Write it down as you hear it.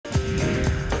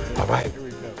right.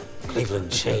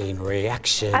 Cleveland Chain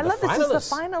Reaction. I love this is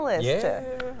the finalist. Yeah.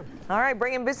 All right,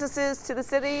 bringing businesses to the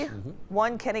city,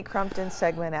 one Kenny Crumpton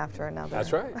segment after another.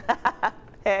 That's right.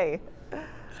 Hey.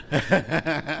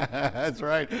 That's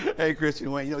right. Hey, Christian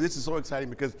Wayne, you know, this is so exciting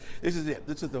because this is it.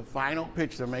 This is the final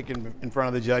pitch they're making in front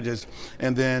of the judges,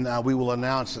 and then we will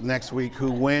announce next week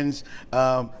who wins.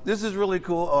 This is really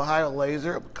cool. Ohio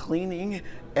Laser cleaning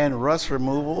and rust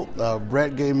removal.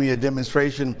 Brett gave me a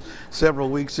demonstration several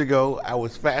weeks ago. I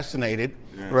was fascinated.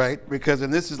 Yeah. Right, because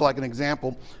and this is like an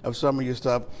example of some of your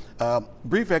stuff.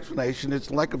 Brief explanation. It's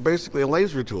like basically a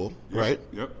laser tool, right?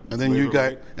 Yep. And then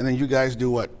you guys do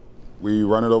what? We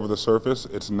run it over the surface.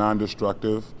 It's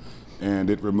non-destructive, and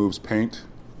it removes paint,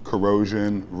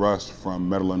 corrosion, rust from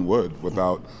metal and wood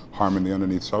without harming the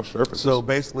underneath surface. So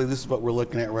basically, this is what we're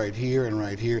looking at right here and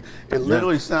right here. It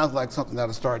literally sounds like something out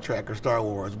of Star Trek or Star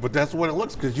Wars, but that's what it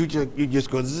looks, because you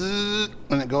just go zzz,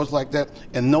 and it goes like that,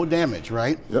 and no damage,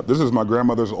 right? Yep. This is my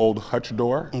grandmother's old hutch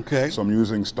door. Okay. So I'm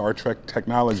using Star Trek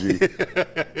technology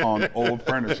on old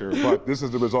furniture, but this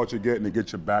is the result you get, and it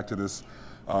gets you back to this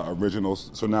original.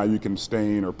 So now you can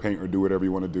stain or paint or do whatever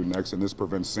you want to do next, and this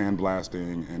prevents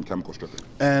sandblasting and chemical stripping.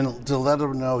 And to let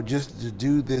them know, just to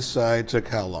do this side took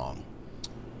how long?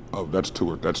 Oh, that's 2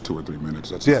 or 3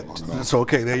 minutes. That's not long at all. So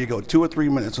okay, there you go, 2 or 3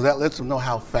 minutes. So that lets them know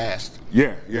how fast.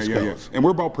 Yeah. And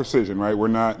we're about precision, right? We're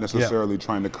not necessarily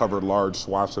trying to cover large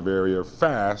swaths of area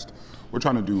fast. We're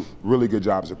trying to do really good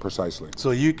jobs at precisely.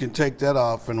 So you can take that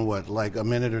off in what, like a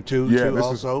minute or two?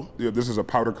 This is a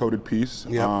powder coated piece,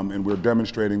 and we're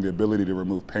demonstrating the ability to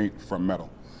remove paint from metal.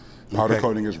 Powder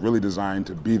coating is really designed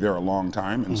to be there a long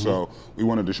time, and so we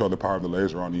wanted to show the power of the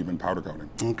laser on even powder coating.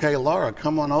 Okay, Laura,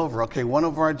 come on over. Okay, one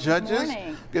of our judges. Good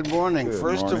morning. Good morning.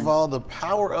 First of all, the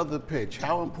power of the pitch.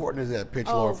 How important is that pitch,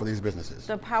 Laura, for these businesses?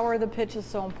 The power of the pitch is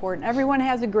so important. Everyone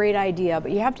has a great idea,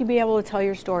 but you have to be able to tell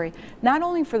your story, not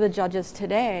only for the judges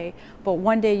today, but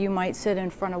one day you might sit in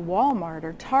front of Walmart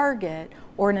or Target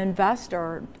or an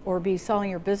investor or be selling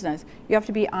your business. You have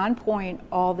to be on point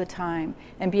all the time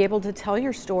and be able to tell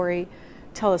your story,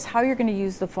 tell us how you're going to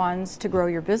use the funds to grow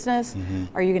your business.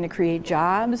 Are you going to create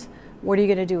jobs? What are you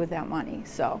going to do with that money?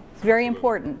 So it's very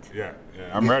important. Yeah,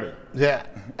 I'm ready. Yeah,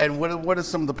 and what are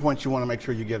some of the points you want to make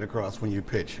sure you get across when you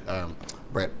pitch,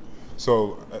 Brett?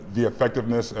 So the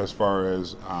effectiveness as far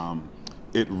as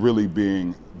it really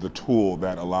being the tool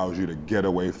that allows you to get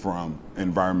away from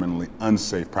environmentally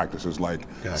unsafe practices like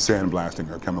sandblasting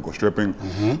or chemical stripping,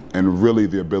 and really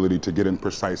the ability to get in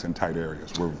precise and tight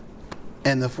areas.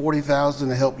 And the $40,000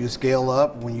 to help you scale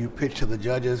up when you pitch to the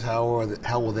judges, how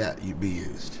will that be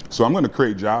used? So I'm going to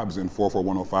create jobs in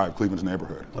 44105 Cleveland's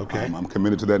neighborhood. Okay. I'm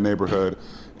committed to that neighborhood,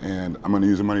 and I'm going to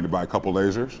use the money to buy a couple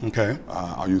lasers. Okay.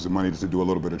 I'll use the money to do a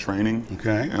little bit of training.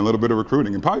 Okay. And a little bit of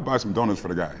recruiting, and probably buy some donuts for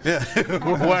the guys. Yeah.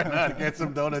 Why not get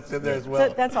some donuts in there as well?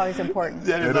 So that's always important.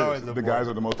 That is always important. The guys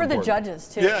are the most important. For the judges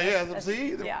too. Yeah.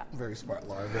 See? Yeah. Very smart,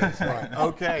 Laura. Very smart.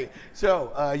 Okay.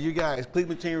 So you guys,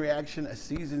 Cleveland Chain Reaction,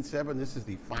 season 7. This is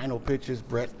the final pitches.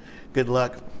 Brett, good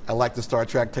luck. I like the Star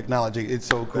Trek technology. It's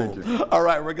so cool. All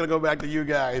right, we're going to go back to you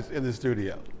guys in the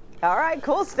studio. All right,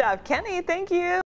 cool stuff. Kenny, thank you.